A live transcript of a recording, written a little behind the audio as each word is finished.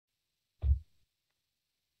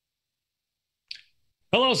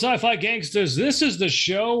Hello, sci fi gangsters. This is the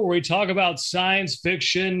show where we talk about science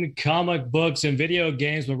fiction, comic books, and video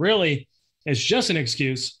games, but really, it's just an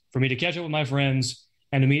excuse for me to catch up with my friends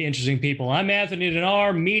and to meet interesting people. I'm Anthony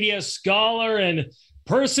Denard, media scholar and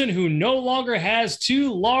person who no longer has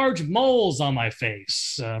two large moles on my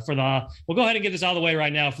face. We'll go ahead and get this out of the way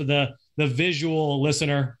right now for the visual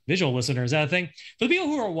listener. Visual listener, is that a thing? For the people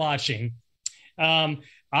who are watching, um,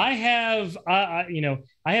 I have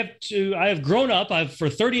grown up. For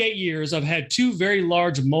 38 years, I've had two very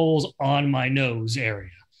large moles on my nose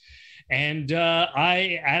area, and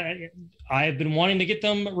I have been wanting to get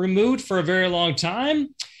them removed for a very long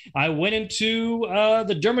time. I went into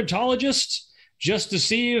the dermatologist just to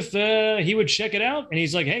see if he would check it out, and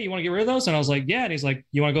he's like, "Hey, you want to get rid of those?" And I was like, "Yeah." And he's like,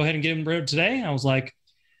 "You want to go ahead and get them rid of today?" And I was like,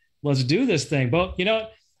 "Let's do this thing." But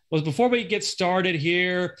was before we get started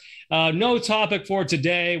here, no topic for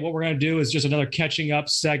today. What we're going to do is just another catching up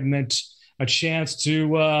segment, a chance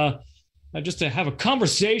to just to have a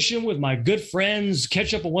conversation with my good friends,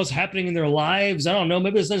 catch up on what's happening in their lives. I don't know.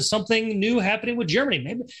 Maybe there's something new happening with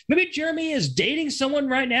Jeremy. Maybe Jeremy is dating someone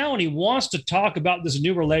right now and he wants to talk about this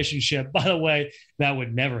new relationship. By the way, that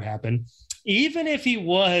would never happen. Even if he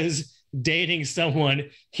was dating someone,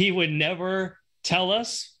 he would never tell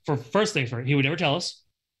us. For first things first, he would never tell us.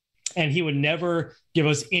 And he would never give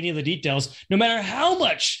us any of the details, no matter how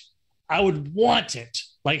much I would want it.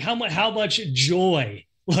 Like how much joy,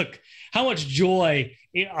 look, how much joy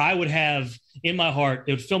I would have in my heart.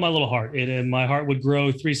 It would fill my little heart. And my heart would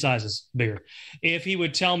grow 3 sizes bigger. If he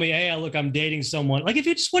would tell me, hey, look, I'm dating someone. Like if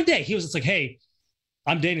he just one day, he was just like, hey,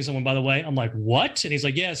 I'm dating someone, by the way. I'm like, what? And he's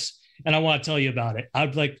like, yes. And I want to tell you about it.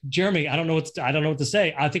 I'd be like, Jeremy, I don't know what to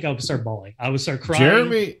say. I think I would start bawling. I would start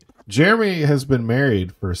crying. Jeremy has been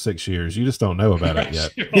married for 6 years. You just don't know about it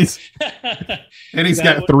yet.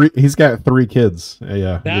 He's got 3 kids.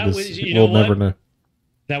 Yeah, we'll never know.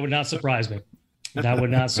 That would not surprise me. That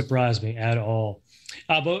would not surprise me at all.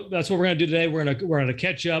 But that's what we're going to do today. We're going to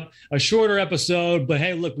catch up, a shorter episode. But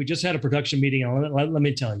hey, look, we just had a production meeting, and let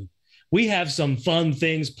me tell you, we have some fun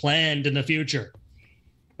things planned in the future.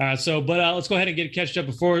 Let's go ahead and get catched up.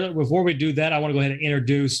 Before we do that, I want to go ahead and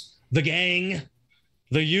introduce the gang.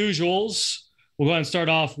 The usuals. We'll go ahead and start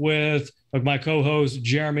off with my co-host,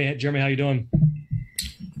 Jeremy. Jeremy, how you doing?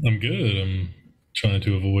 I'm good. I'm trying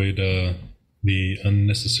to avoid the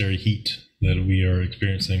unnecessary heat that we are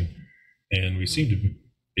experiencing, and we seem to be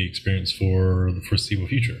experienced for the foreseeable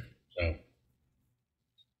future. So,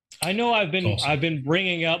 I know I've been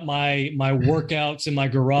bringing up my workouts in my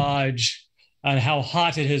garage and how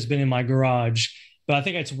hot it has been in my garage, but I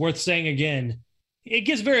think it's worth saying again. It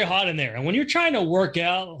gets very hot in there. And when you're trying to work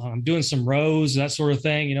out, I'm doing some rows, that sort of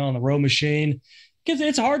thing, on the row machine,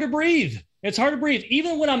 it's hard to breathe. It's hard to breathe.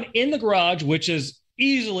 Even when I'm in the garage, which is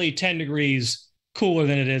easily 10 degrees cooler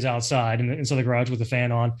than it is outside inside the garage with the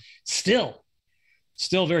fan on, still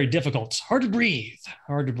very difficult. It's hard to breathe,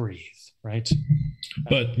 right?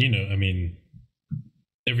 But,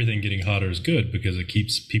 everything getting hotter is good because it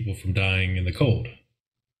keeps people from dying in the cold,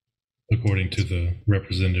 according to the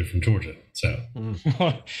representative from Georgia. So,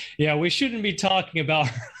 yeah, we shouldn't be talking about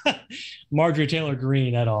Marjorie Taylor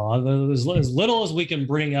Greene at all. As little as we can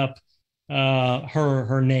bring up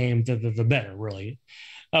her name, the better, really.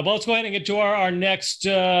 But let's go ahead and get to our next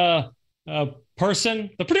person,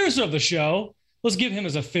 the producer of the show. Let's give him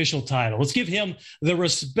his official title. Let's give him the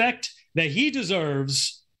respect that he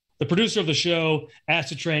deserves. The producer of the show,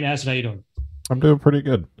 Acid Train. Acid, how you doing? I'm doing pretty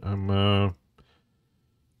good. I'm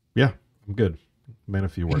good. Man, a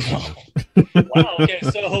few words. Wow. Okay.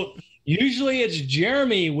 So usually it's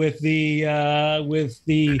Jeremy with the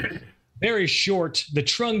very short, the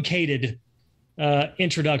truncated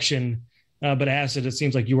introduction. But Acid, it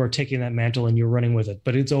seems like you are taking that mantle and you're running with it.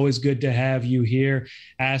 But it's always good to have you here,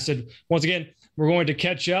 Acid. Once again, we're going to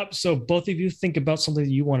catch up. So both of you think about something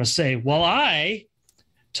that you want to say while I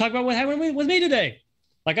talk about what happened with me today.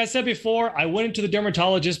 Like I said before, I went into the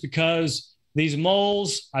dermatologist because these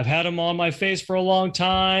moles, I've had them on my face for a long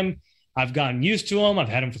time. I've gotten used to them. I've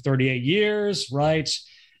had them for 38 years, right?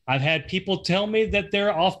 I've had people tell me that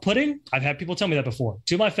they're off-putting. I've had people tell me that before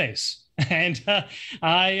to my face. And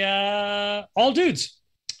all dudes.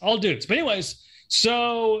 But anyways,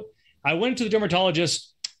 so I went to the dermatologist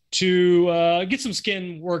to get some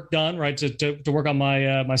skin work done, right? To work on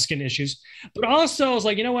my skin issues. But also I was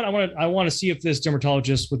like, you know what? I want to see if this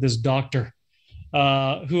dermatologist with this doctor, who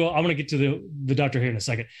I'm going to get to the doctor here in a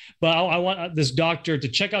second, but I want this doctor to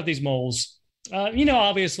check out these moles.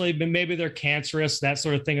 Obviously maybe they're cancerous, that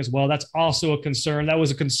sort of thing as well. That's also a concern. That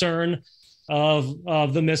was a concern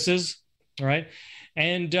of the missus. All right.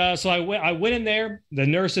 And so I went in there. The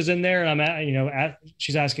nurse is in there, and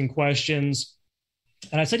she's asking questions.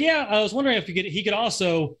 And I said, yeah, I was wondering if he could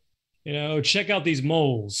also, check out these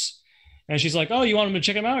moles. And she's like, oh, you want him to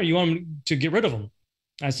check them out, or you want him to get rid of them?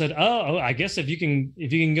 I said, oh, I guess if you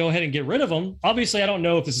can go ahead and get rid of them. Obviously, I don't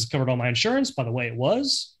know if this is covered on my insurance. By the way, it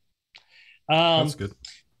was. That's good.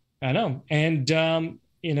 I know. And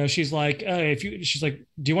she's like, she's like,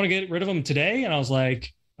 do you want to get rid of them today? And I was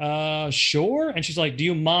like, sure. And she's like, do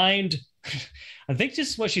you mind? I think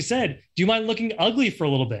just what she said. Do you mind looking ugly for a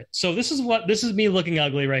little bit? So this is me looking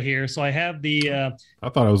ugly right here. So I have the. I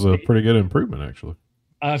thought it was a pretty good improvement, actually.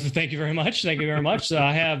 Thank you very much. Thank you very much. So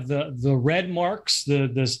I have the red marks,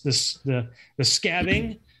 the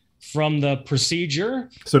scabbing from the procedure.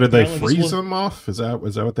 So did they freeze them off? Is that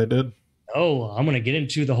what they did? Oh, I'm going to get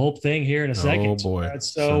into the whole thing here in a second. Oh boy!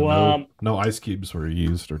 So no ice cubes were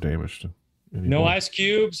used or damaged. No ice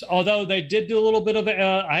cubes. Although they did do a little bit of it.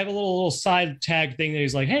 I have a little side tag thing that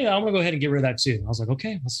he's like, "Hey, I'm going to go ahead and get rid of that too." I was like,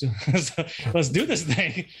 "Okay, let's do this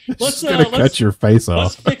thing. Let's cut your face off.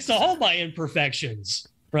 Let's fix all my imperfections."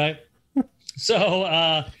 Right.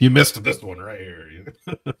 So you missed this one right here.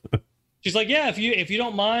 She's like, yeah, if you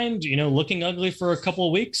don't mind, looking ugly for a couple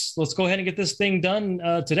of weeks, let's go ahead and get this thing done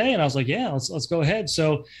today. And I was like, yeah, let's go ahead.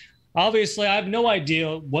 So obviously I have no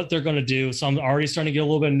idea what they're going to do. So I'm already starting to get a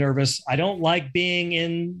little bit nervous. I don't like being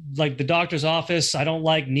in like the doctor's office. I don't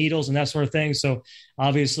like needles and that sort of thing. So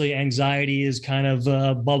obviously anxiety is kind of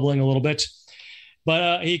bubbling a little bit.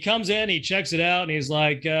 But he comes in, he checks it out, and he's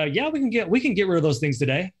like, yeah, we can get rid of those things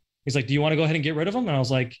today. He's like, do you want to go ahead and get rid of them? And I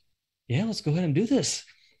was like, yeah, let's go ahead and do this.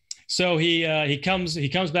 So he comes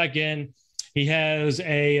back in. He has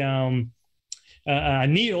a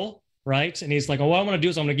needle, right? And he's like, oh, what I'm going to do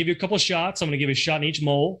is I'm going to give you a couple of shots. I'm going to give you a shot in each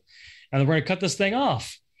mole, and then we're going to cut this thing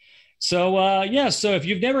off. So so if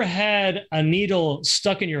you've never had a needle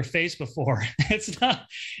stuck in your face before, it's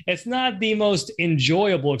not the most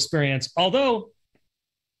enjoyable experience. Although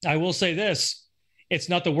I will say this, it's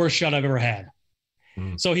not the worst shot I've ever had.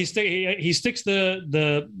 So he sticks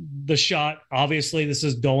the shot. Obviously, this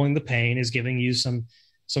is dulling the pain, is giving you some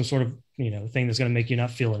sort of thing that's going to make you not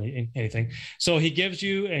feel anything. So he gave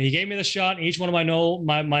me the shot. And each one of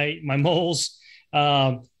my moles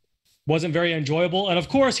wasn't very enjoyable. And of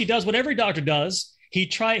course, he does what every doctor does. He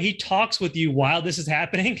talks with you while this is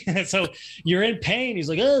happening. So you're in pain. He's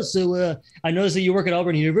like, oh, so I noticed that you work at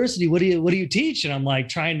Auburn University. What do you teach? And I'm like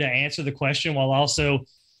trying to answer the question while also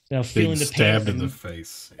feeling the pain. Stabbed in the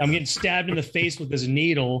face. I'm getting stabbed in the face with this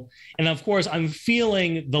needle. And of course, I'm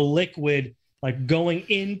feeling the liquid like going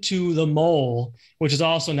into the mole, which is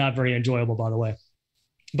also not very enjoyable, by the way.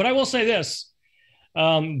 But I will say this.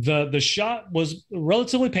 The shot was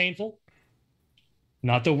relatively painful.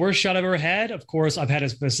 Not the worst shot I've ever had. Of course, I've had a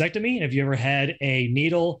vasectomy. And if you ever had a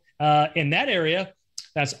needle in that area,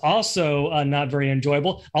 that's also not very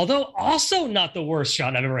enjoyable. Although also not the worst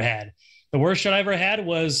shot I've ever had. The worst shot I ever had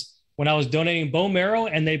was when I was donating bone marrow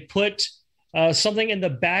and they put something in the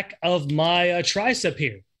back of my tricep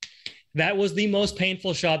here. That was the most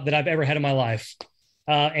painful shot that I've ever had in my life.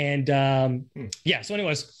 So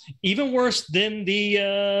anyways, even worse than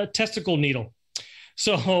the testicle needle.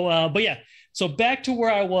 So back to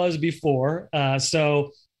where I was before.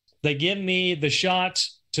 So they give me the shot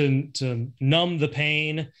to numb the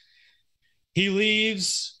pain. He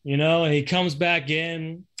leaves, and he comes back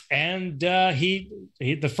in. And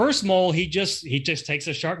the first mole, he just takes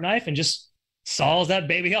a sharp knife and just saws that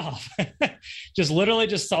baby off. Just literally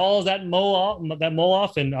just saws that mole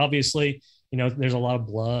off. And obviously, there's a lot of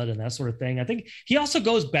blood and that sort of thing. I think he also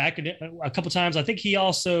goes back a couple times. I think he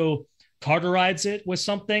also cauterides it with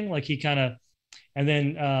something, like he kind of, and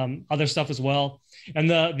then other stuff as well. And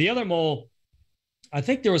the other mole, I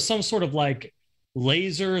think there was some sort of like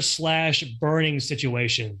laser/burning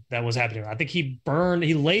situation that was happening. I think he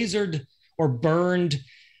lasered or burned.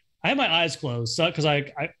 I had my eyes closed because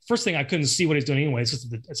I first thing I couldn't see what he's doing anyway.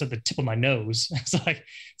 It's at the tip of my nose. It's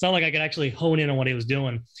not like I could actually hone in on what he was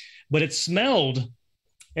doing, but it smelled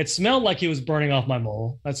like he was burning off my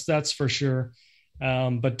mole. That's for sure.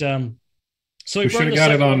 So we should have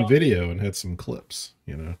got it on video and had some clips.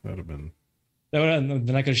 That would have been.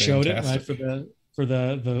 Then I could have showed it, right, for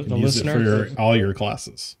the listener for all your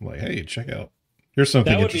classes. Like, hey, check out. Here's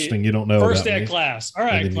something interesting you don't know. First day of class. All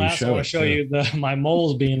right, class. I want to show you my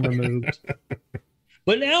moles being removed.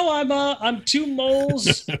 But now I'm 2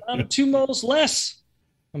 moles. I'm 2 moles less.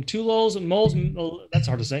 I'm 2 moles. That's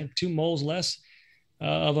hard to say. 2 moles less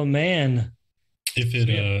of a man. If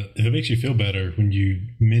it makes you feel better, when you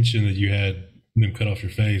mentioned that you had them cut off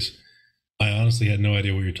your face, I honestly had no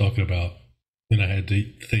idea what you're talking about, and I had to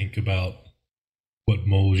think about what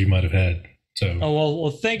moles you might have had. So,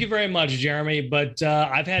 well, thank you very much, Jeremy. But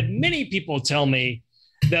I've had many people tell me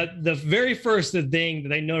that the very first thing that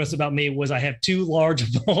they noticed about me was I have 2 large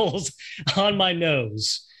moles on my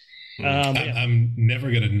nose. I'm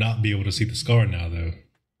never going to not be able to see the scar now, though.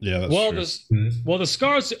 Yeah, that's true. The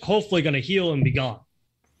scar's hopefully going to heal and be gone.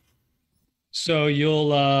 So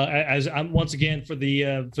you'll, as I'm once again for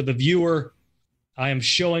the viewer, I am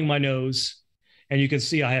showing my nose, and you can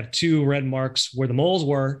see I have 2 red marks where the moles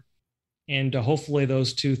were, and hopefully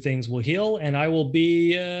those 2 things will heal, and I will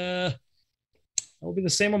be the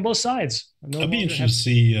same on both sides. I'd be interested to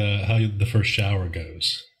see how the first shower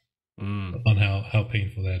goes, on how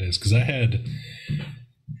painful that is, because I had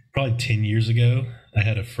probably 10 years ago, I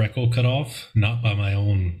had a freckle cut off, not by my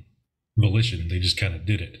own volition. They just kind of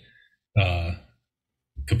did it,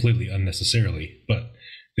 completely unnecessarily, but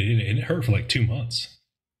they did it, and it hurt for like 2 months.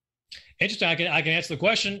 Interesting. I can answer the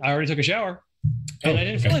question. I already took a shower, and I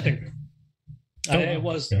didn't feel anything. It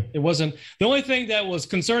wasn't. The only thing that was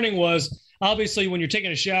concerning was obviously when you're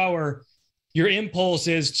taking a shower, your impulse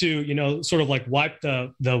is to, sort of like wipe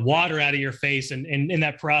the water out of your face. And in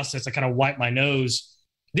that process, I kind of wiped my nose.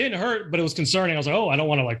 Didn't hurt, but it was concerning. I was like, oh, I don't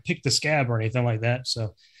want to like pick the scab or anything like that.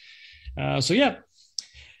 So yeah,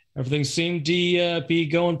 everything seemed to be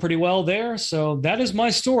going pretty well there. So that is my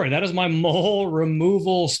story. That is my mole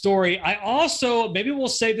removal story. I also, maybe we'll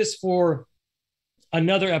save this for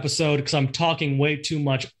another episode because I'm talking way too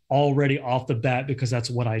much already off the bat because that's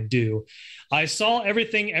what I do. I saw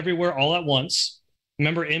Everything Everywhere All at Once.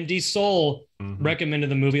 Remember, MD Soul recommended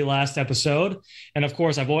the movie last episode, and of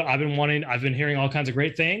course, I've been hearing all kinds of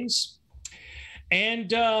great things.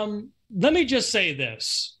 And let me just say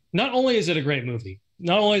this: not only is it a great movie,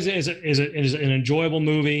 not only is it an enjoyable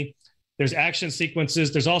movie. There's action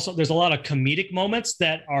sequences. There's a lot of comedic moments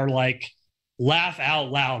that are like laugh out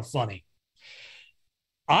loud funny.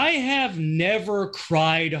 I have never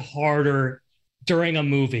cried harder during a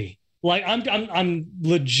movie. Like I'm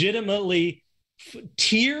legitimately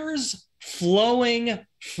tears flowing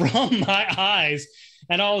from my eyes.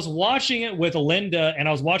 And I was watching it with Linda, and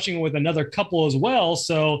I was watching it with another couple as well.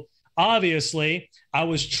 So obviously I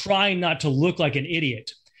was trying not to look like an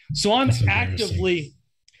idiot. So I'm actively.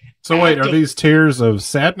 So wait, are these tears of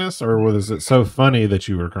sadness, or was it so funny that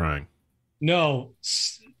you were crying? No,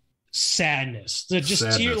 sadness. They're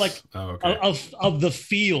just tears like of the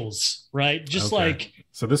feels, right? Just like.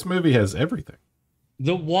 So this movie has everything.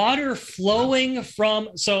 The water flowing from.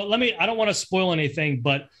 So I don't want to spoil anything,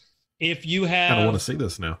 but if you have. I don't want to see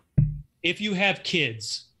this now. If you have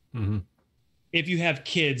kids, you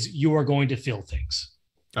are going to feel things.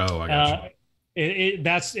 Oh, I got you.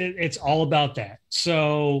 It's all about that.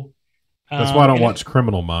 So that's why I don't watch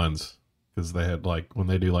Criminal Minds, because they had like when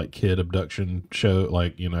they do like kid abduction show,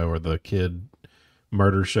 like or the kid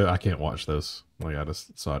murder show. I can't watch those. Like I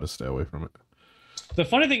just stay away from it. The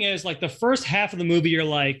funny thing is, like the first half of the movie, you're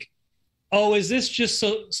like, oh, is this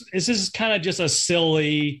kind of just a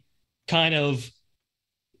silly kind of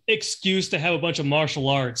excuse to have a bunch of martial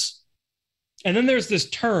arts? And then there's this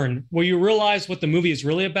turn where you realize what the movie is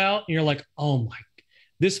really about. And you're like, oh my,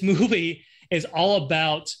 this movie is all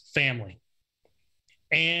about family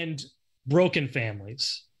and broken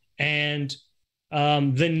families and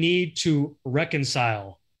the need to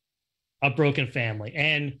reconcile a broken family.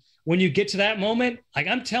 And when you get to that moment, like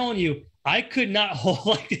I'm telling you, I could not hold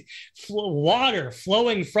like water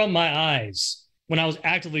flowing from my eyes when I was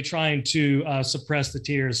actively trying to suppress the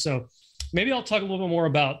tears. So maybe I'll talk a little bit more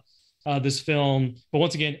about this film. But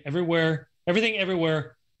once again, Everything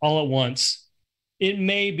Everywhere All at Once. It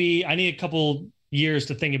may be, I need a couple years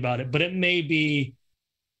to think about it, but it may be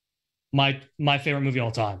my favorite movie of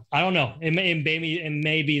all time. I don't know. It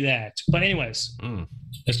may be that. But anyways.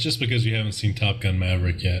 It's just because you haven't seen Top Gun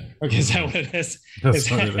Maverick yet. Okay, is that what it is?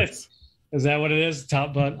 Is that what it is?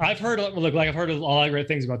 I've heard a lot of great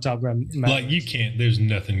things about Top Gun Maverick. Like there's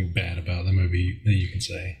nothing bad about the movie that you can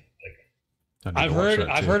say. I've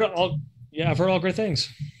heard all great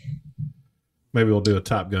things. Maybe we'll do a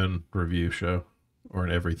Top Gun review show or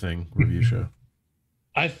an everything review show.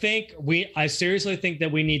 I seriously think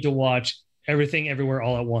that we need to watch Everything Everywhere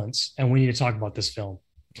All at Once, and we need to talk about this film.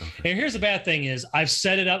 Okay. And here's the bad thing is I've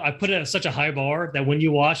set it up. I put it at such a high bar that when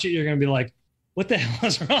you watch it, you're going to be like, what the hell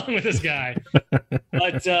is wrong with this guy?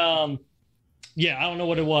 But yeah, I don't know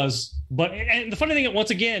what it was. But, and the funny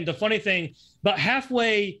thing, about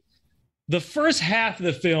halfway, the first half of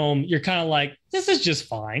the film, you're kind of like, this is just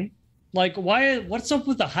fine. Like, what's up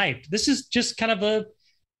with the hype? This is just kind of a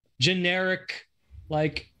generic,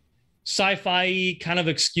 like sci-fi kind of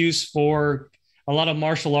excuse for a lot of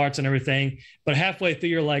martial arts and everything. But halfway through,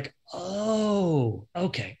 you're like, Oh,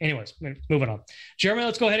 okay. Anyways, moving on. Jeremy,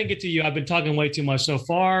 let's go ahead and get to you. I've been talking way too much so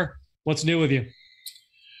far. What's new with you?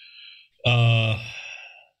 Uh,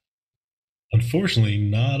 Unfortunately,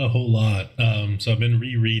 not a whole lot. So I've been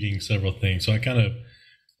rereading several things. So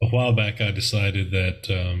a while back, I decided that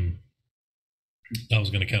I was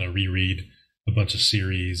going to kind of reread a bunch of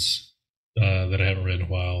series that I haven't read in a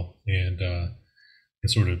while, and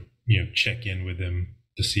sort of check in with them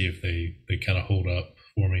to see if they kind of hold up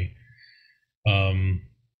for me.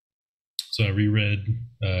 So I reread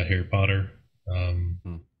Harry Potter.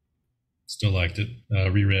 Still liked it.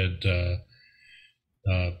 Reread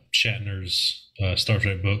Shatner's Star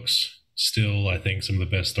Trek books. Still, I think some of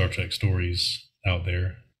the best Star Trek stories out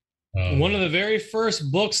there. One of the very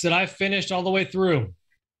first books that I finished all the way through.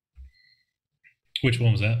 Which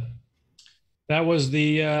one was that? That was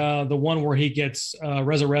the one where he gets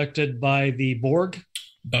resurrected by the Borg.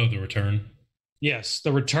 Oh, The Return. Yes,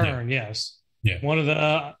 The Return. Yeah. Yes. Yeah. One of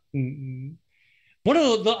the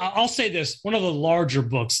I'll say this, one of the larger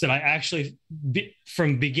books that I actually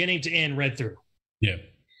from beginning to end read through. Yeah.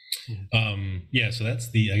 Yeah, so that's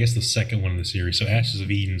I guess the second one in the series. So Ashes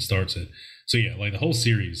of Eden starts it. So yeah, like the whole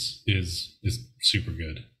series is super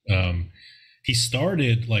good. He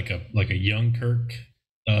started like a young Kirk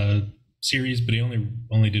series, but he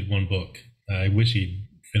only did one book. I wish he'd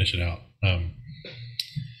finish it out.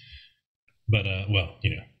 But well,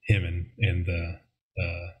 him and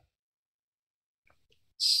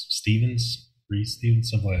Reese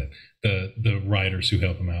Stevens, something like that. The writers who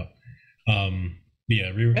help him out.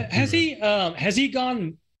 Yeah. Has he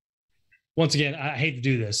gone? Once again, I hate to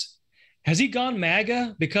do this. Has he gone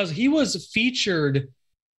MAGA? Because he was featured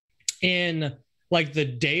in like the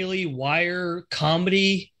Daily Wire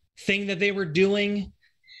comedy thing that they were doing.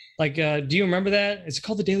 Like, do you remember that? Is it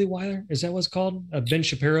called the Daily Wire? Is that what it's called? Ben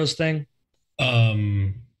Shapiro's thing? I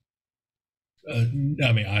mean,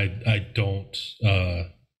 I don't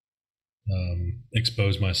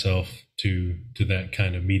expose myself to that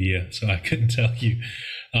kind of media, so I couldn't tell you.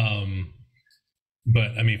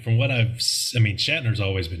 But I mean, from what Shatner's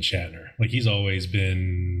always been Shatner. Like he's always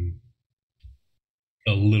been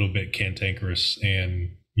a little bit cantankerous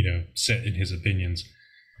and set in his opinions.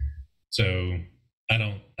 So I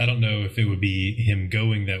don't know if it would be him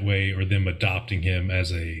going that way or them adopting him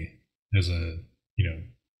as a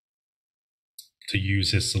to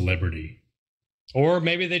use his celebrity. Or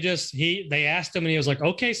maybe they asked him and he was like,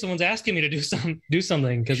 okay, someone's asking me to do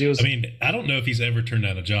something, because he was. I mean, I don't know if he's ever turned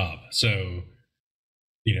down a job, so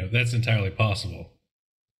that's entirely possible.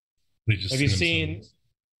 They just have you seen?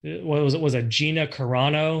 What was it? Was it Gina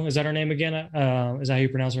Carano? Is that her name again? Is that how you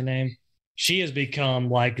pronounce her name? She has become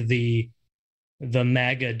like the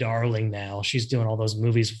MAGA darling now. She's doing all those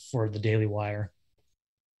movies for the Daily Wire.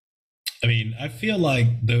 I mean, I feel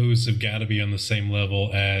like those have got to be on the same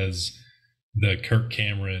level as the Kirk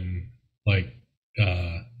Cameron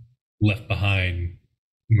Left Behind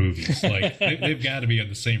movies. Like they've got to be on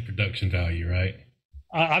the same production value, right?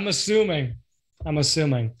 I'm assuming.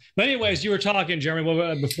 But anyways, you were talking,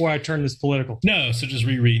 Jeremy, before I turn this political. No, so just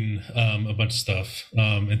rereading a bunch of stuff,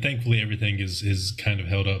 and thankfully everything is kind of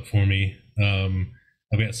held up for me.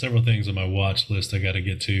 I've got several things on my watch list I got to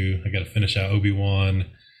get to. I got to finish out Obi-Wan.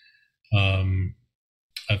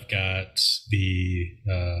 I've got the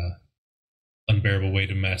Unbearable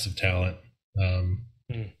Weight of Massive Talent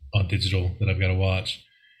on digital that I've got to watch.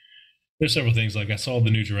 There's several things, like I saw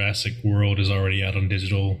the new Jurassic World is already out on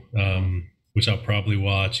digital, which I'll probably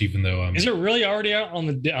watch, even though I'm. Is it really already out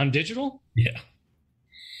on digital? Yeah.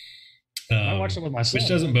 I watched it with my son, which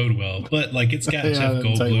doesn't bode well, but like it's got Jeff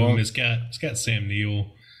Goldblum, it's got Sam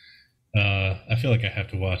Neill. I feel like I have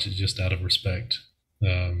to watch it just out of respect.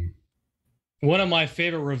 One of my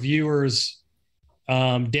favorite reviewers,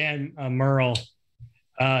 Dan Merle,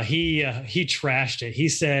 he trashed it. He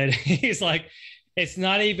said he's like, it's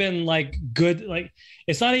not even like good, like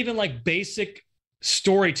it's not even like basic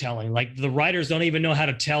storytelling. Like the writers don't even know how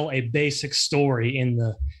to tell a basic story in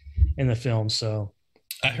the film. So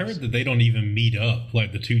I heard that they don't even meet up.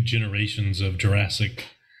 Like the two generations of Jurassic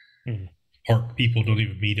Park people don't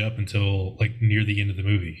even meet up until like near the end of the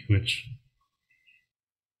movie, which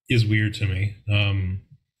is weird to me.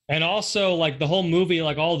 And also like the whole movie,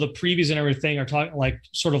 like all the previews and everything are talking like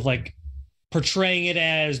sort of like portraying it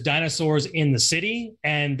as dinosaurs in the city,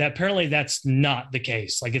 and that apparently that's not the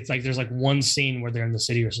case. Like it's like there's like one scene where they're in the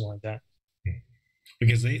city or something like that.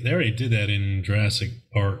 Because they already did that in Jurassic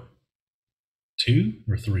Park 2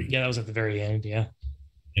 or 3. Yeah, that was at the very end. Yeah.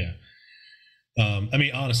 I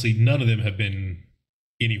mean, honestly, none of them have been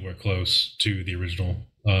anywhere close to the original.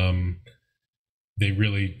 they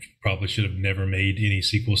really probably should have never made any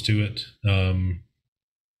sequels to it.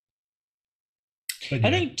 But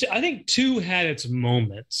yeah. I think 2 had its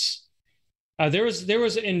moments. There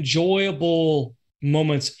was enjoyable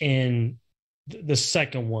moments in the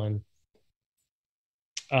second one.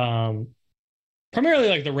 Primarily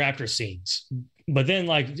like the raptor scenes, but then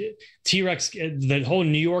like T-Rex, the whole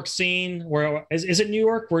New York scene where is it New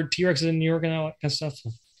York where T-Rex is in New York and all that kind of stuff?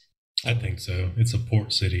 I think so. It's a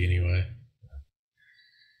port city anyway.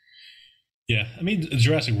 Yeah, I mean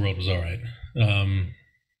Jurassic World was all right.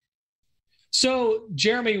 So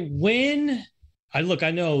Jeremy, I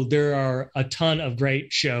know there are a ton of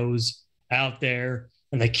great shows out there,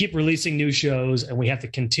 and they keep releasing new shows, and we have to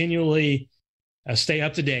continually stay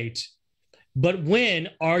up to date. But when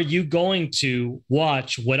are you going to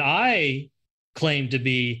watch what I claim to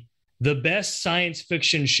be the best science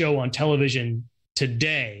fiction show on television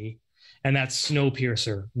today? And that's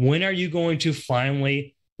Snowpiercer. When are you going to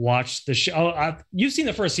finally watch the show? Oh, you've seen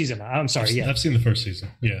the first season. I'm sorry. Yeah, I've seen the first season.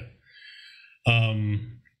 Yeah.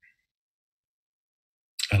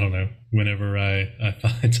 I don't know. Whenever I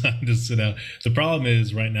find time to sit down. The problem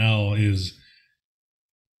is right now is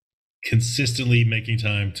consistently making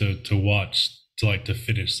time to watch, to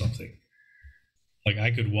finish something. Like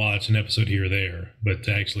I could watch an episode here or there, but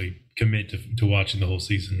to actually commit to watching the whole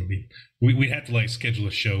season, we'd have to like schedule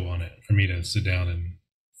a show on it for me to sit down and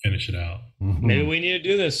finish it out. Mm-hmm. Maybe we need to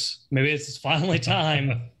do this. Maybe it's finally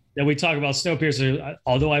time that we talk about Snowpiercer,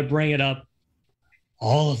 although I bring it up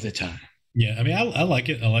all of the time. Yeah, I mean, I like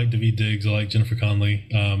it. I like Daveed Diggs. I like Jennifer Connelly.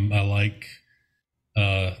 I like,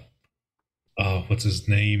 what's his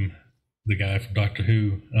name? The guy from Doctor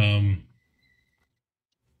Who.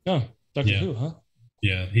 Doctor Who, huh?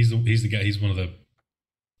 Yeah, he's the guy. He's one of the,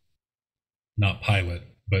 not pilot,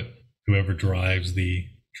 but whoever drives the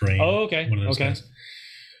train. Oh, okay. One of those guys.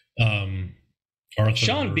 Arthur,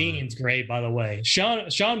 Sean Bean's great, by the way.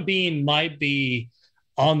 Sean Bean might be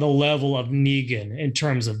on the level of Negan in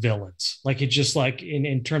terms of villains. Like it's just like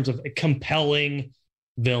in terms of compelling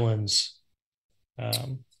villains.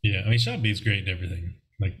 Yeah, I mean Sean Bean's great and everything.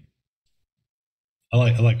 Like I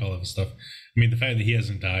like all of his stuff. I mean the fact that he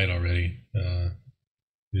hasn't died already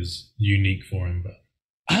is unique for him, but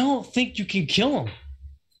I don't think you can kill him.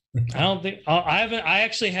 I don't think I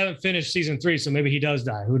actually haven't finished season 3, so maybe he does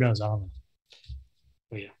die. Who knows? I don't know.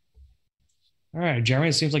 But yeah. All right, Jeremy,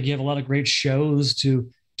 it seems like you have a lot of great shows to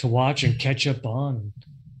watch and catch up on.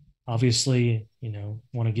 Obviously,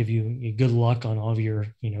 want to give you good luck on all of your,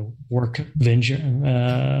 work venture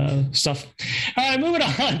stuff. All right, moving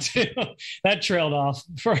on to that trailed off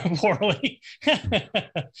for poorly.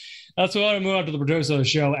 That's why I want to move on to the producer of the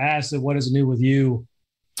show. Acid, what is new with you?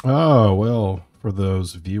 Oh, well, for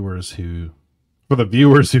the viewers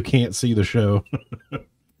who can't see the show,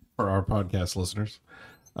 for our podcast listeners,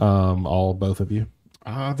 both of you,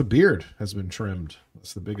 the beard has been trimmed.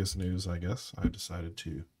 That's the biggest news, I guess. I decided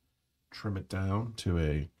to trim it down to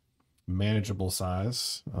a manageable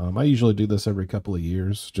size. I usually do this every couple of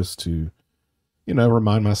years just to,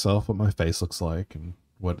 remind myself what my face looks like and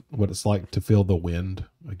what it's like to feel the wind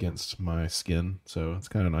against my skin. So it's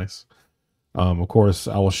kind of nice. Of course,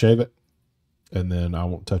 I will shave it, and then I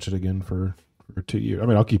won't touch it again for 2 years. I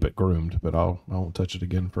mean, I'll keep it groomed, but I won't touch it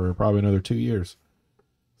again for probably another 2 years.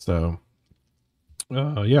 So,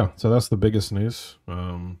 so that's the biggest news.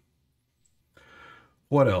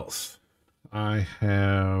 What else? What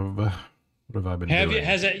have I been doing?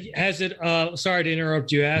 Has it, sorry to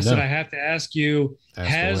interrupt you, Acid. No. I have to ask you,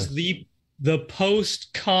 has the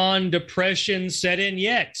post-con depression set in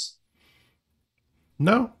yet?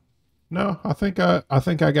 No, I think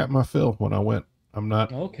I got my fill when I went. I'm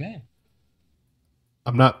not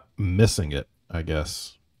missing it, I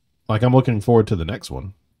guess. Like I'm looking forward to the next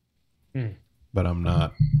one. But I'm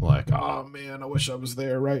not like, oh man, I wish I was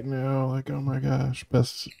there right now. Like, oh my gosh,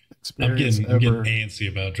 best experience ever. I'm getting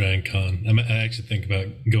antsy about Dragon Con. I actually think about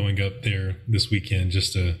going up there this weekend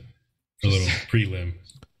just for a little prelim.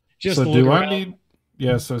 So do I need?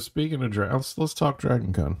 Yeah. So speaking of let's talk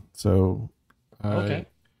Dragon Con. So, I've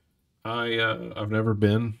never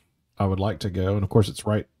been. I would like to go, and of course it's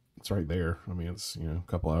right there. I mean, it's a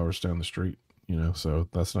couple hours down the street. So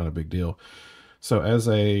that's not a big deal. So as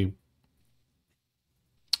a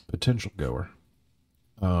potential goer,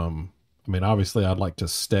 I mean, obviously I'd like to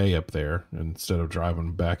stay up there instead of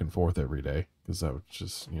driving back and forth every day, because that would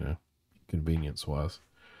just, convenience wise.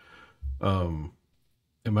 Am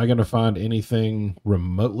I going to find anything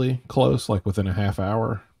remotely close, like within a half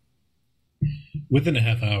hour? Within a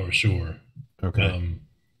half hour, sure. Okay.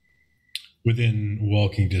 Within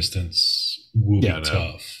walking distance will be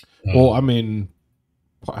tough. Well, I mean,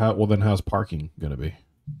 how's parking going to be?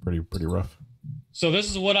 Pretty rough. So this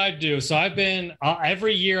is what I do. So I've been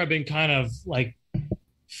every year I've been kind of like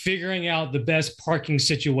figuring out the best parking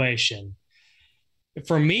situation.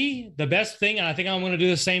 For me, the best thing, and I think I'm going to do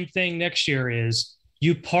the same thing next year, is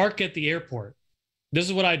you park at the airport. This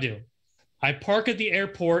is what I do. I park at the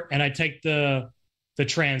airport and I take the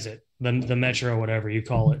transit, the metro, whatever you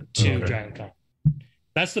call it, to Dragon Con.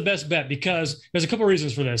 That's the best bet because there's a couple of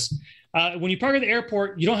reasons for this. When you park at the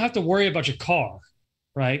airport, you don't have to worry about your car,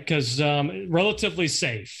 right? Because relatively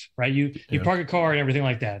safe, right? You park a car and everything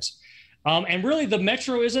like that. And really the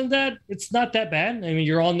metro it's not that bad. I mean,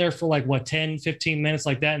 you're on there for like 10, 15 minutes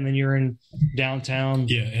like that. And then you're in downtown.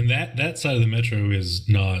 Yeah. And that side of the metro is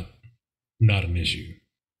not an issue.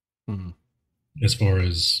 Mm-hmm. As far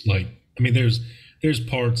as there's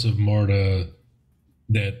parts of MARTA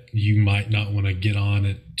that you might not want to get on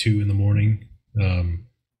at 2 a.m.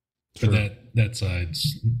 But that side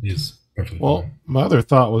is perfectly fine. My other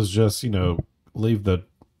thought was just, leave the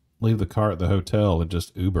car at the hotel and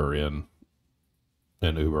just Uber in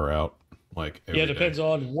and Uber out. It depends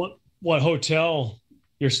on what hotel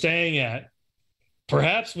you're staying at.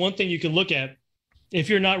 Perhaps one thing you could look at, if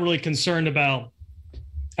you're not really concerned about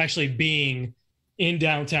actually being in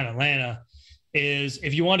downtown Atlanta, is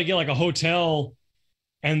if you want to get like a hotel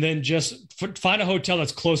and then just find a hotel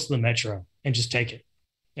that's close to the metro and just take it.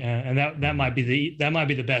 And that might be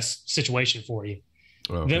the best situation for you.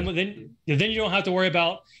 Okay. Then you don't have to worry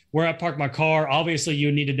about where I park my car. Obviously,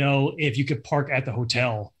 you need to know if you could park at the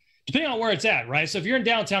hotel, depending on where it's at, right? So if you're in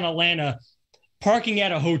downtown Atlanta, parking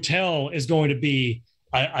at a hotel is going to be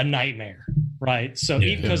a nightmare, right? So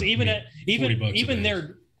because even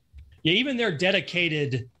their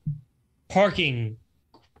dedicated parking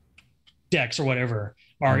decks or whatever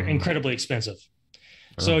are incredibly expensive.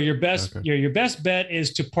 So your best bet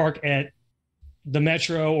is to park at the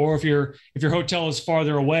metro, or if your hotel is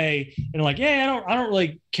farther away and I don't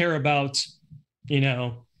really care about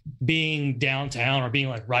being downtown or being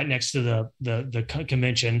like right next to the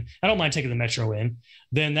convention. I don't mind taking the metro in.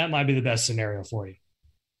 Then that might be the best scenario for you.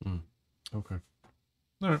 Okay.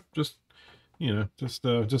 All right. Just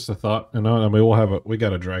a thought. And we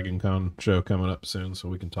got a Dragon Con show coming up soon, so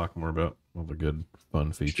we can talk more about all the good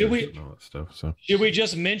fun features and all that stuff. So should we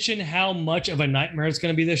just mention how much of a nightmare it's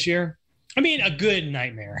going to be this year? I mean, a good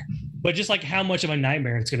nightmare, but just like how much of a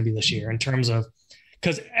nightmare it's going to be this year in terms of,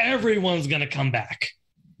 because everyone's going to come back.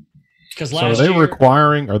 Because are they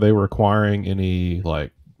requiring any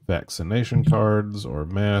vaccination cards or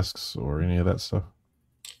masks or any of that stuff?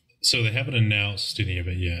 So they haven't announced any of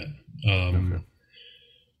it yet. Okay.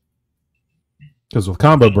 Because with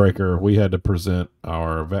Combo Breaker, we had to present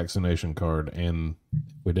our vaccination card, and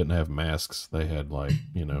we didn't have masks. They had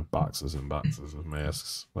boxes and boxes of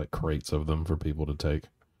masks, like crates of them for people to take.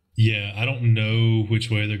 Yeah, I don't know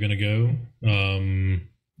which way they're going to go.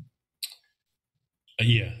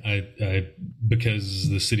 I because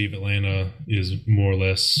the city of Atlanta is more or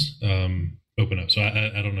less open up, so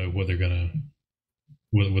I don't know what they're gonna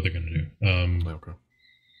do. Okay.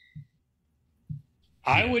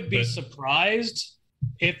 I would be surprised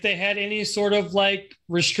if they had any sort of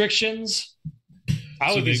restrictions.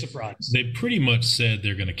 I would be surprised. They pretty much said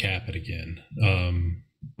they're going to cap it again.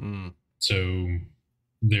 So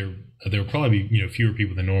there will probably be fewer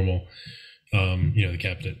people than normal. They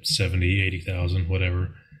capped it at 70, 80,000,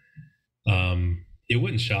 whatever. It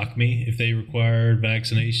wouldn't shock me if they required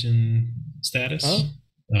vaccination status.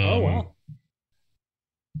 Wow.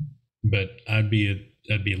 But I'd be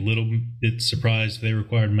a little bit surprised if they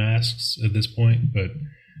required masks at this point. But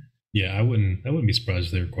yeah, I wouldn't be surprised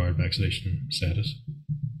if they required vaccination status.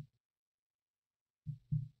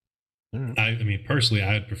 I mean, personally,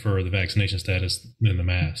 I'd prefer the vaccination status than the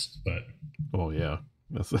mask. But yeah,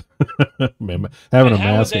 having a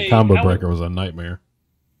mask at Combo Breaker was a nightmare.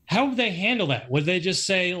 How would they handle that? Would they just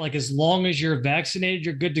say as long as you're vaccinated,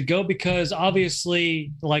 you're good to go? Because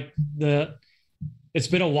obviously, it's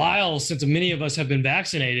been a while since many of us have been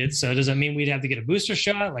vaccinated. So does that mean we'd have to get a booster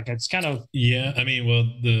shot? It's kind of... Yeah, I mean, well,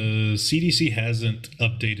 the CDC hasn't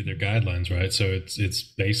updated their guidelines, right? So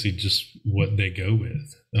it's basically just what they go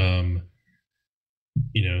with.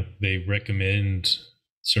 They recommend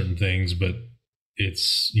certain things, but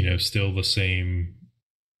it's, still the same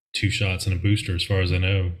 2 shots and a booster, as far as I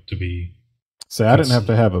know, to be... So I didn't have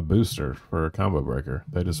to have a booster for a Combo Breaker.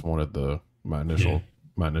 They just wanted my initial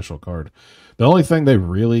card. The only thing they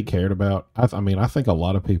really cared about, I think a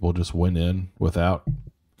lot of people just went in without,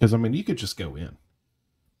 because you could just go in.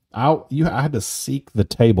 I had to seek the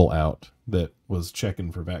table out that was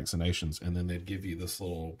checking for vaccinations, and then they'd give you this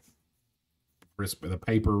little the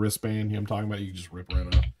paper wristband. You know what I'm talking about? You can just rip right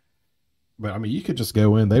off. But I mean, you could just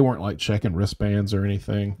go in. They weren't like checking wristbands or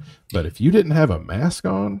anything. But if you didn't have a mask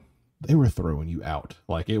on, they were throwing you out.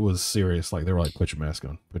 Like, it was serious. Like, they were like, put your mask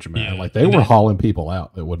on, put your mask on. Like, they were hauling people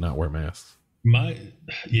out that would not wear masks.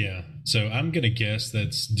 So I'm gonna guess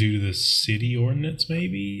that's due to the city ordinance,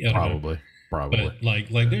 maybe. Probably. But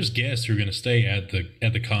like there's guests who are gonna stay at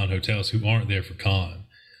the con hotels who aren't there for con.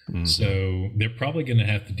 Mm-hmm. So they're probably gonna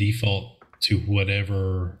have to default to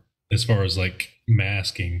whatever, as far as like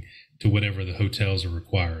masking, to whatever the hotels are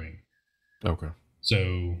requiring. Okay.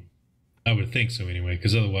 So I would think so anyway,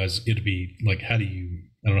 because otherwise it'd be like, I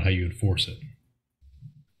don't know how you enforce it.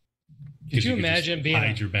 Could you imagine being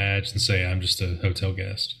hide your badge and say, I'm just a hotel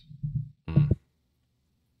guest?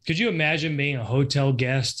 Could you imagine being a hotel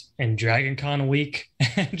guest in Dragon Con week?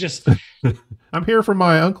 Just I'm here for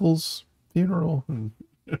my uncle's funeral.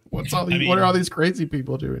 What are all these crazy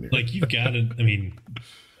people doing here? Like, you've got to,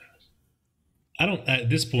 at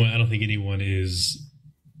this point, I don't think anyone is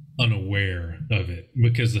unaware of it,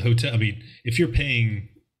 because the hotel, if you're paying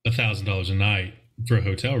 $1,000 a night for a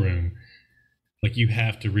hotel room, like, you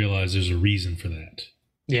have to realize there's a reason for that.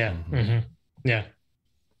 Yeah. Mm-hmm. Yeah.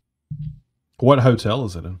 What hotel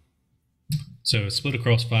is it in? So it's split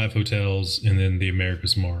across 5 hotels and then the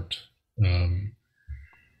America's Mart.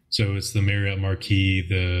 So it's the Marriott Marquis,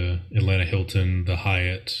 the Atlanta Hilton, the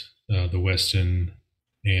Hyatt, the Westin,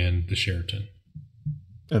 and the Sheraton.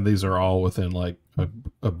 And these are all within like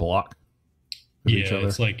a block of each other?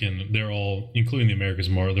 It's like they're all, including the America's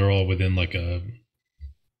Mart, they're all within like a,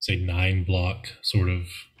 say, 9 block sort of.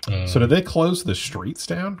 So did they close the streets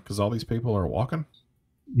down because all these people are walking?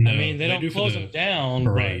 No, they don't close them down.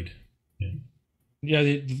 Parade.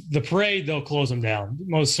 The parade, they'll close them down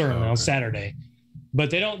most certainly on Saturday, but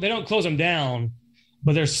they don't close them down.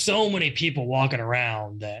 But there's so many people walking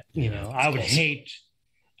around that I would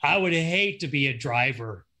hate to be a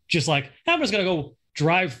driver. Just like, I'm just gonna go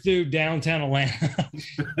drive through downtown Atlanta.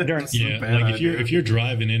 If you're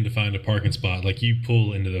driving in to find a parking spot, like, you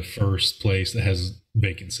pull into the first place that has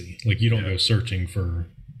vacancy. Like, you don't go searching for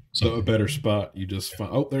a better spot. You just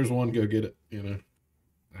find, there's one, go get it.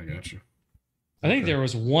 I got you. I think there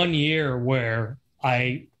was one year where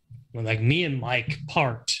me and Mike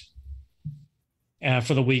parked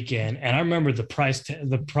for the weekend, and I remember the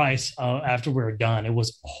price after we were done, it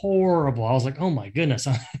was horrible. I was like, oh my goodness.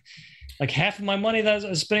 Like, half of my money that I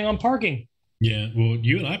was spending on parking. Yeah, well,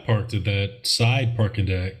 you and I parked at that side parking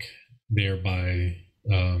deck there by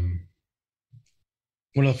one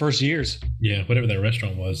of the first years. Yeah, whatever that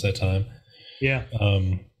restaurant was that time. Yeah.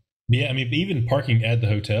 Even parking at the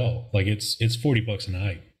hotel, like, it's $40 a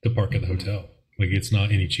night to park at the hotel. Like, it's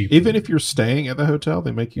not any cheaper. Even if you're staying at the hotel,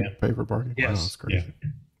 they make you pay for parking. Yes. Wow, that's crazy.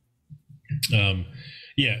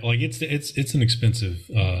 Yeah. Like, it's an expensive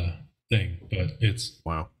thing, but it's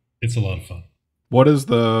a lot of fun. What is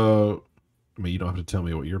you don't have to tell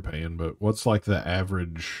me what you're paying, but what's like the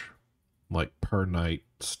average, like, per night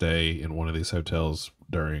stay in one of these hotels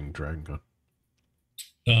during DragonCon?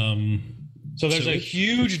 So there's a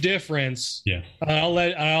huge difference. Yeah. I'll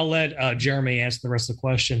let Jeremy answer the rest of the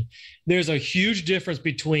question. There's a huge difference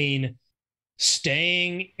between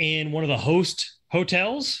staying in one of the host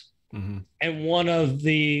hotels and one of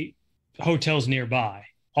the hotels nearby.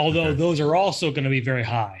 Although those are also going to be very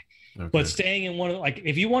high. Okay. But staying in one of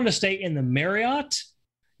if you want to stay in the Marriott,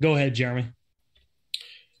 go ahead, Jeremy.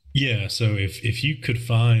 Yeah. So if you could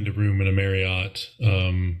find a room in a Marriott,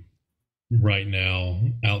 right now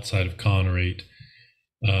outside of con rate,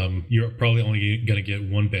 you're probably only going to get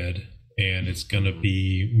one bed, and it's going to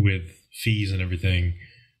be with fees and everything,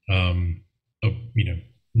 $900 to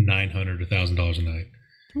 $1,000 a night.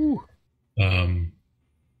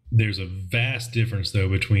 There's a vast difference though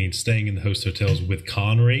between staying in the host hotels with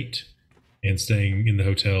con rate and staying in the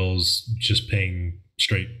hotels just paying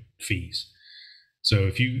straight fees. So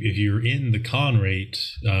if you're in the con rate,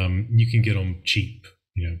 you can get them cheap,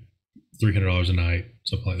 $300 a night,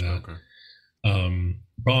 something like that. Okay.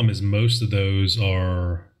 Problem is, most of those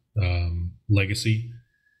are legacy.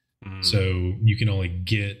 So you can only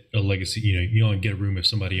get a legacy, you only get a room if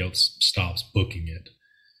somebody else stops booking it.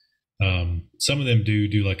 Some of them do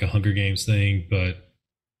like a Hunger Games thing, but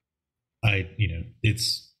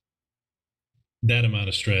it's that amount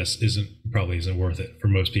of stress probably isn't worth it for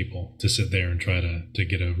most people to sit there and try to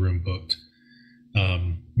get a room booked.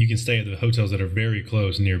 You can stay at the hotels that are very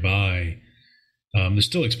close nearby. They're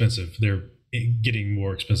still expensive. They're getting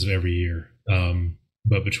more expensive every year.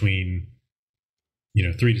 But between,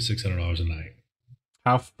 $300 to $600 a night.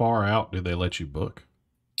 How far out do they let you book?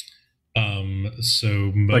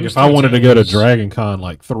 So Like most if I wanted to go to hotels- Dragon Con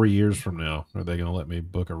like 3 years from now, are they going to let me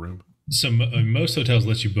book a room? So most hotels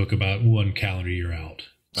let you book about 1 calendar year out.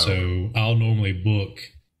 Oh, So okay. I'll normally book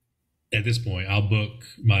at this point. I'll book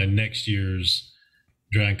my next year's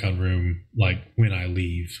DragonCon room like when I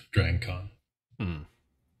leave DragonCon.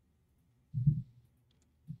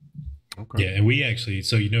 Okay. Yeah, and we actually,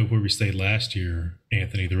 so you know where we stayed last year,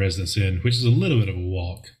 Anthony, the Residence Inn, which is a little bit of a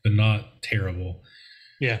walk, but not terrible.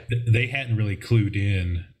 Yeah. They hadn't really clued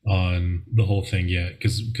in on the whole thing yet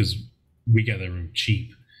because we got that room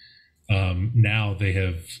cheap. Now they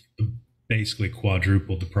have basically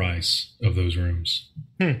quadrupled the price of those rooms.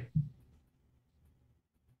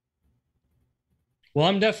 Well,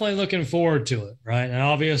 I'm definitely looking forward to it, right? And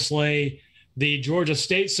obviously, the Georgia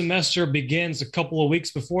State semester begins a couple of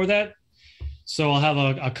weeks before that. So I'll have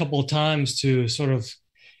a couple of times to sort of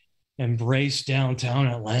embrace downtown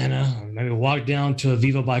Atlanta, or maybe walk down to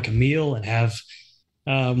Viva by Camille and have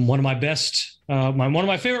one of my best, one of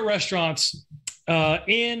my favorite restaurants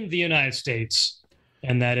in the United States,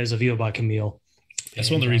 and that is a Viva by Camille. That's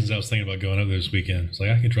one of the reasons I was thinking about going up this weekend. It's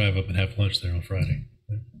like I could drive up and have lunch there on Friday.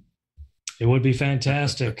 It would be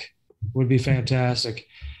fantastic. Would be fantastic.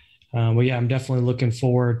 But yeah, I'm definitely looking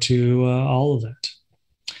forward to all of that.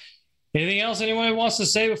 Anything else anyone wants to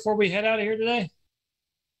say before we head out of here today?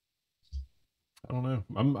 I don't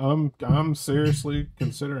know. I'm seriously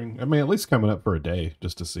considering. I mean, at least coming up for a day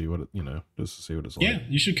just to see what just to see what it's like. Yeah,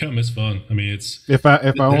 you should come. It's fun. I mean, it's If I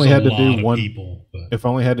only had to do one people, but. If I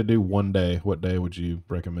only had to do one day, what day would you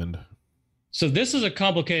recommend? So this is a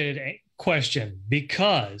complicated question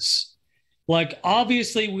because, like,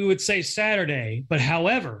 obviously we would say Saturday, but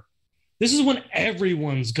however, this is when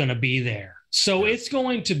everyone's going to be there. So it's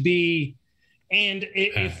going to be, and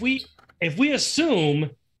if we assume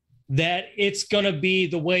that it's going to be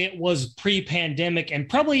the way it was pre-pandemic and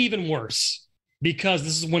probably even worse because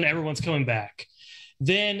this is when everyone's coming back,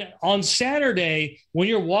 then on Saturday, when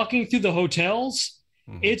you're walking through the hotels,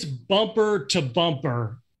 it's bumper to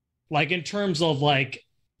bumper, like in terms of like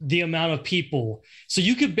the amount of people. So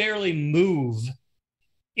you could barely move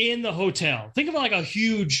in the hotel. Think of it like a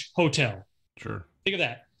huge hotel. Sure. Think of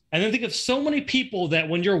that. And then think of so many people that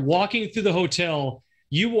when you're walking through the hotel,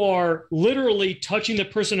 you are literally touching the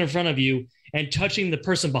person in front of you and touching the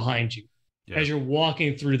person behind you as you're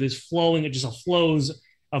walking through this flowing, it just flows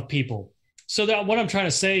of people. So that what I'm trying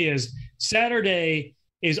to say is Saturday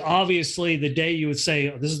is obviously the day you would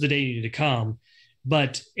say, oh, this is the day you need to come.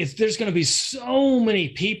 But if there's going to be so many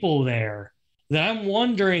people there that I'm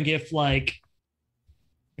wondering if like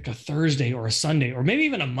a Thursday or a Sunday or maybe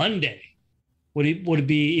even a Monday would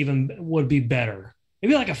be better.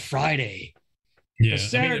 Maybe like a Friday. Yeah,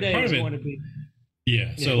 Saturday is going to be.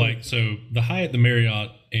 Yeah, so the Hyatt, the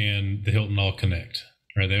Marriott, and the Hilton all connect.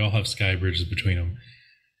 Right, they all have sky bridges between them.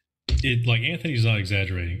 It, like Anthony's not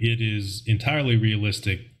exaggerating. It is entirely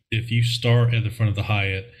realistic. If you start at the front of the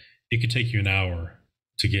Hyatt, it could take you an hour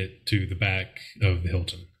to get to the back of the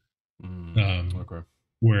Hilton. Okay.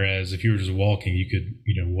 Whereas if you were just walking, you could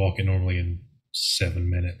walk it normally in 7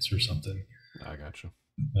 minutes or something. I got you.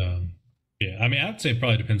 Yeah, I mean, I'd say it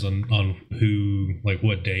probably depends on who, like,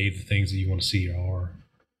 what day the things that you want to see are.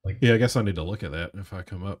 Like, yeah, I guess I need to look at that if I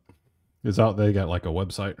come up. Is out they got like a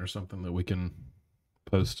website or something that we can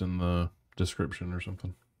post in the description or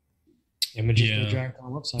something? Images from the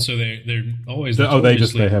DragonCon website. So they're always they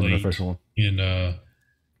have an official one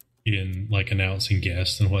in like announcing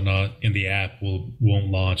guests and whatnot, and the app won't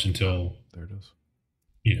launch until there it is.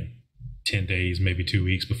 10 days, maybe 2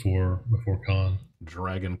 weeks before con.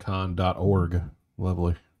 DragonCon.org.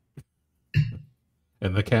 Lovely.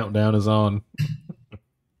 And the countdown is on.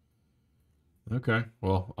 Okay.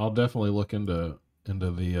 Well, I'll definitely look into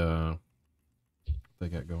the they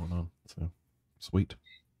got going on. So sweet.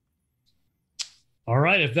 All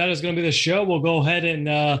right. If that is going to be the show, we'll go ahead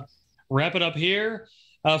and wrap it up here.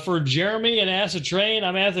 For Jeremy and Acid Train,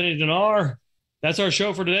 I'm Anthony Denar. That's our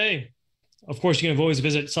show for today. Of course, you can always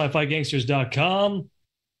visit sci-figangsters.com.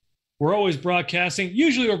 We're always broadcasting.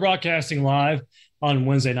 Usually we're broadcasting live on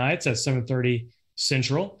Wednesday nights at 7:30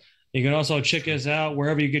 Central. You can also check us out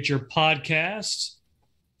wherever you get your podcasts.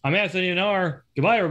 I'm Anthony Denar. Goodbye, everybody.